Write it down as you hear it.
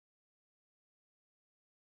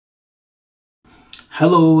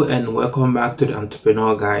Hello and welcome back to the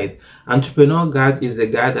Entrepreneur Guide. Entrepreneur Guide is the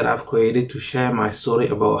guide that I've created to share my story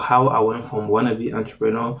about how I went from wannabe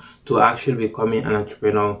entrepreneur to actually becoming an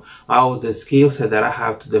entrepreneur. What was the skill set that I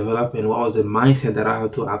have to develop and what was the mindset that I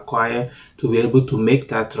have to acquire to be able to make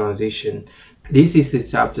that transition. This is the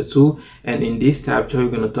chapter 2, and in this chapter we're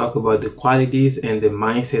going to talk about the qualities and the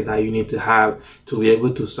mindset that you need to have to be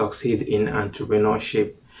able to succeed in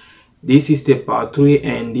entrepreneurship. This is the part 3,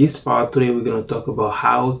 and this part 3 we're going to talk about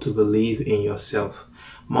how to believe in yourself.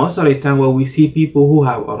 Most of the time when we see people who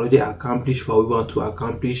have already accomplished what we want to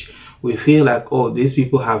accomplish, we feel like, oh, these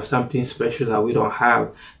people have something special that we don't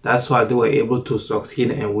have. That's why they were able to succeed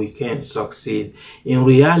and we can't succeed. In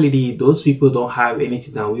reality, those people don't have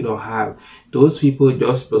anything that we don't have. Those people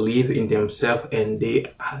just believe in themselves and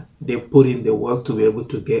they put in the work to be able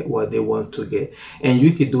to get what they want to get. And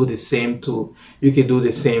you can do the same too. You can do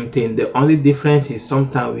the same thing. The only difference is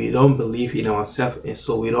sometimes we don't believe in ourselves, and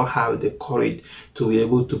so we don't have the courage to be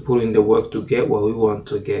able to put in the work to get what we want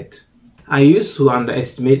to get. I used to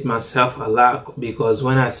underestimate myself a lot because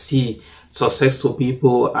when I see successful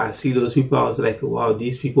people, I see those people, I was like, wow,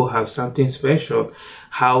 these people have something special.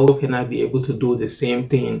 How can I be able to do the same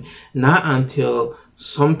thing? Not until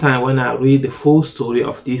sometime when I read the full story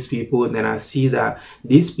of these people, and then I see that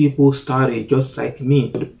these people started just like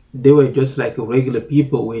me. They were just like regular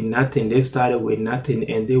people with nothing. They started with nothing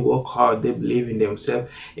and they work hard, they believe in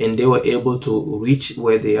themselves, and they were able to reach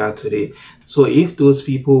where they are today. So if those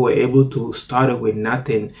people were able to start with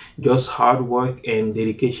nothing, just hard work and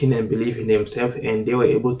dedication and believe in themselves, and they were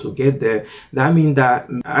able to get there, that means that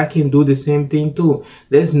I can do the same thing too.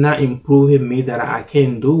 That's not improving me that I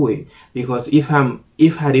can do it, because if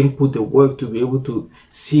I didn't put the work to be able to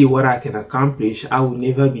see what I can accomplish, I would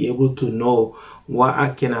never be able to know what I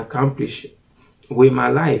can accomplish with my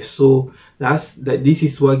life. So this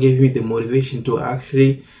is what gave me the motivation to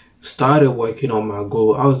actually started working on my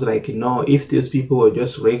goal. I was like, no, if these people were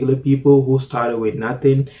just regular people who started with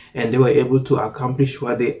nothing and they were able to accomplish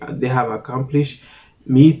what they have accomplished,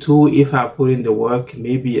 me too, if I put in the work,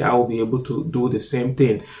 maybe I will be able to do the same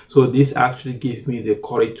thing. So this actually gives me the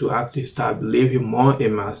courage to actually start believing more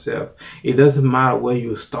in myself. It doesn't matter where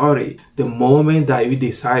you started. The moment that you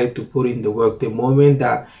decide to put in the work, the moment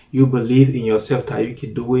that you believe in yourself that you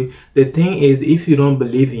can do it. The thing is, if you don't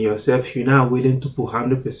believe in yourself, you're not willing to put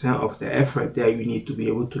 100% of the effort that you need to be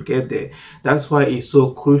able to get there. That's why it's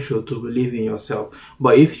so crucial to believe in yourself.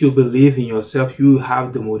 But if you believe in yourself, you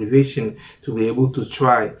have the motivation to be able to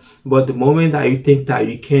try. But the moment that you think that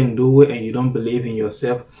you can't do it and you don't believe in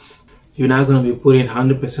yourself, you're not going to be putting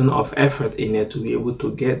 100% of effort in it to be able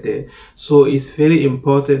to get there. So it's very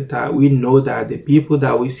important that we know that the people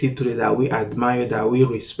that we see today, that we admire, that we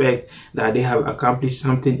respect, that they have accomplished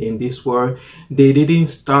something in this world, they didn't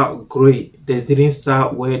start great. They didn't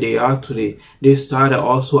start where they are today. They started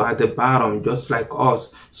also at the bottom, just like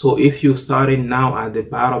us. So if you started now at the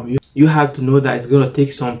bottom, you have to know that it's going to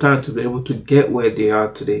take some time to be able to get where they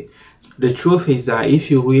are today. The truth is that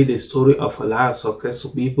if you read the story of a lot of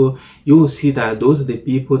successful people, you will see that those are the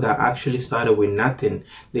people that actually started with nothing.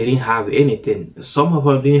 They didn't have anything. Some of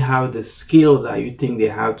them didn't have the skill that you think they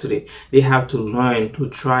have today. They have to learn, to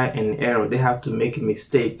try and error. They have to make a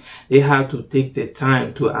mistake. They have to take the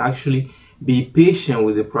time to actually be patient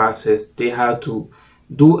with the process. They have to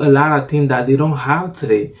do a lot of things that they don't have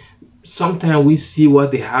today. Sometimes we see what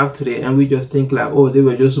they have today and we just think like, oh, they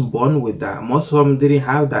were just born with that. Most of them didn't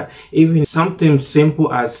have that. Even something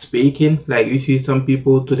simple as speaking, like you see some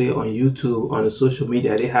people today on YouTube, on the social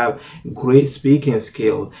media, they have great speaking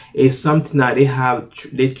skills. It's something that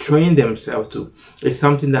they train themselves to. It's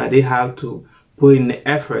something that they have to put in the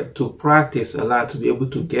effort to practice a lot to be able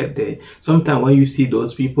to get there. Sometimes when you see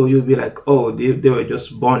those people, you'll be like, oh, they were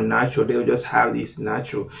just born natural. They'll just have this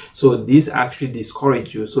natural. So this actually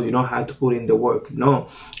discourages you. So you don't have to put in the work. No,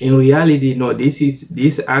 in reality, no,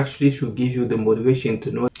 this actually should give you the motivation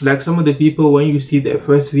to know. Like some of the people, when you see their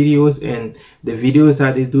first videos and the videos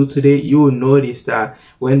that they do today, you will notice that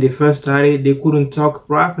when they first started, they couldn't talk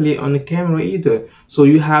properly on the camera either. So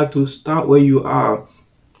you have to start where you are.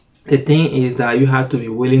 The thing is that you have to be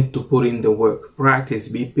willing to put in the work, practice,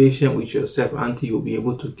 be patient with yourself until you'll be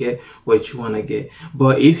able to get what you want to get.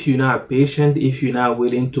 But if you're not patient, if you're not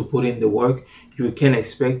willing to put in the work, you can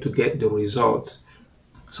expect to get the results.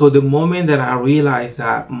 So the moment that I realized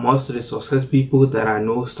that most of the success people that I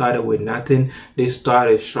know started with nothing, they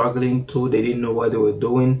started struggling too, they didn't know what they were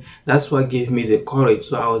doing. That's what gave me the courage.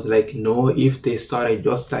 So I was like, no, if they started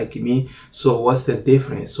just like me, so what's the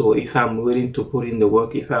difference? So if I'm willing to put in the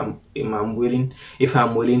work, if I'm if I'm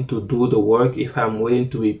willing to do the work, if I'm willing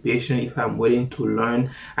to be patient, if I'm willing to learn,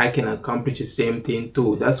 I can accomplish the same thing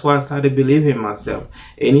too. That's why I started believing in myself.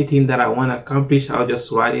 Anything that I want to accomplish, I'll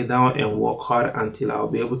just write it down and work hard until I'll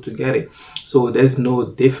be able to get it. So there's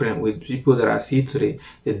no difference with people that I see today.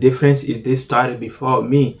 The difference is they started before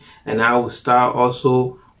me, and I will start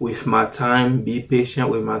also with my time. Be patient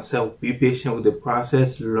with myself, be patient with the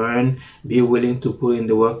process, learn, be willing to put in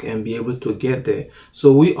the work and be able to get there.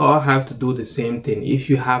 So we all have to do the same thing. If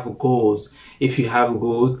you have goals,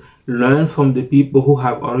 learn from the people who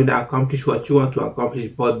have already accomplished what you want to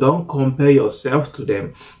accomplish, but don't compare yourself to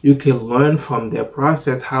them. You can learn from their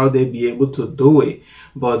process, how they be able to do it,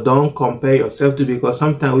 but don't compare yourself to, because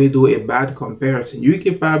sometimes we do a bad comparison. You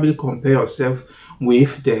can probably compare yourself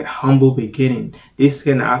with the humble beginning. This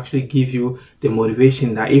can actually give you the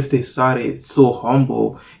motivation that if they started so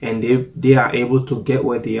humble and they are able to get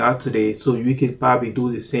where they are today, so you can probably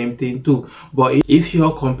do the same thing too. But if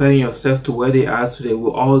you're comparing yourself to where they are today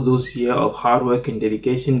with all those years of hard work and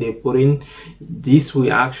dedication they put in, this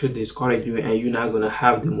will actually discourage you, and you're not going to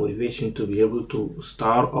have the motivation to be able to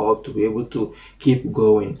start or to be able to keep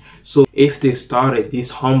going. So if they started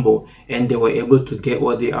this humble and they were able to get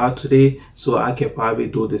what they are today, so I can probably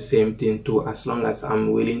do the same thing too, as long as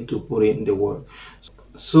I'm willing to put in the work.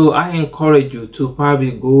 So I encourage you to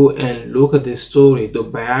probably go and look at the story, the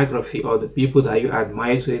biography of the people that you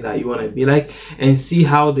admire today, that you want to be like, and see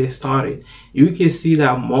how they started. You can see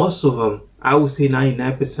that most of them, I would say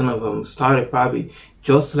 99% of them, started probably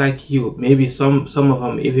just like you, maybe some of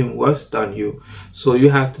them even worse than you. So you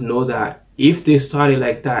have to know that if they started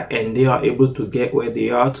like that and they are able to get where they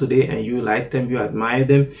are today, and you like them, you admire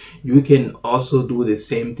them, you can also do the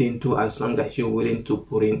same thing too, as long as you're willing to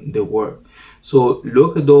put in the work. So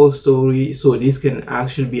look at those stories. So this can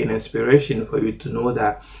actually be an inspiration for you to know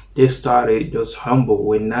that they started just humble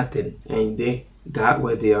with nothing and they got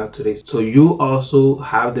where they are today. So you also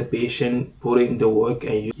have the patience, put in the work,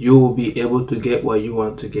 and you will be able to get what you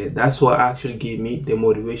want to get. That's what actually gave me the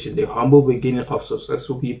motivation. The humble beginning of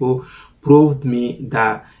successful people proved me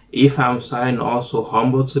that if I'm starting also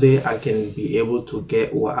humble today, I can be able to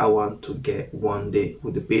get what I want to get one day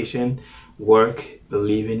with the patient work,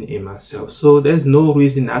 believing in myself. So there's no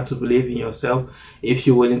reason not to believe in yourself. If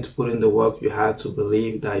you're willing to put in the work, you have to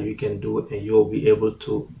believe that you can do it and you'll be able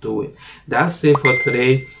to do it. That's it for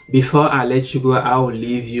today. Before I let you go, I will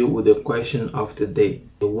leave you with the question of the day.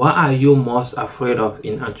 What are you most afraid of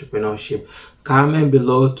in entrepreneurship? Comment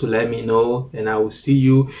below to let me know, and I will see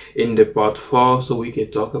you in the part 4 so we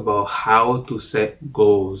can talk about how to set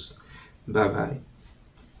goals. Bye bye.